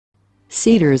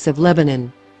Cedars of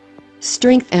Lebanon.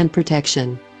 Strength and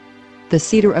protection. The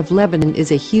cedar of Lebanon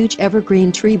is a huge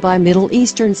evergreen tree by Middle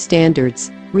Eastern standards,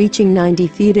 reaching 90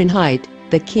 feet in height,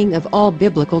 the king of all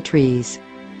biblical trees.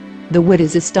 The wood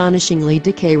is astonishingly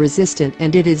decay-resistant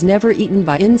and it is never eaten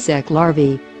by insect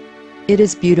larvae. It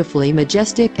is beautifully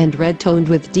majestic and red-toned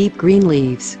with deep green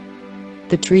leaves.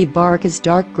 The tree bark is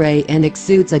dark gray and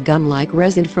exudes a gum-like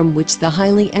resin from which the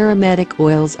highly aromatic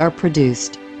oils are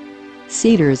produced.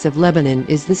 Cedars of Lebanon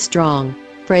is the strong,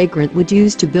 fragrant wood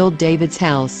used to build David's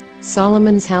house,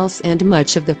 Solomon's house and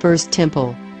much of the first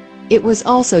temple. It was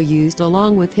also used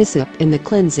along with hyssop in the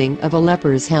cleansing of a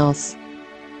leper's house.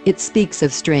 It speaks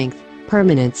of strength,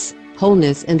 permanence,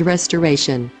 wholeness and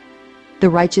restoration. The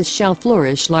righteous shall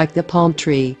flourish like the palm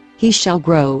tree, he shall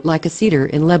grow like a cedar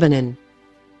in Lebanon.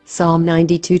 Psalm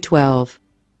 92:12.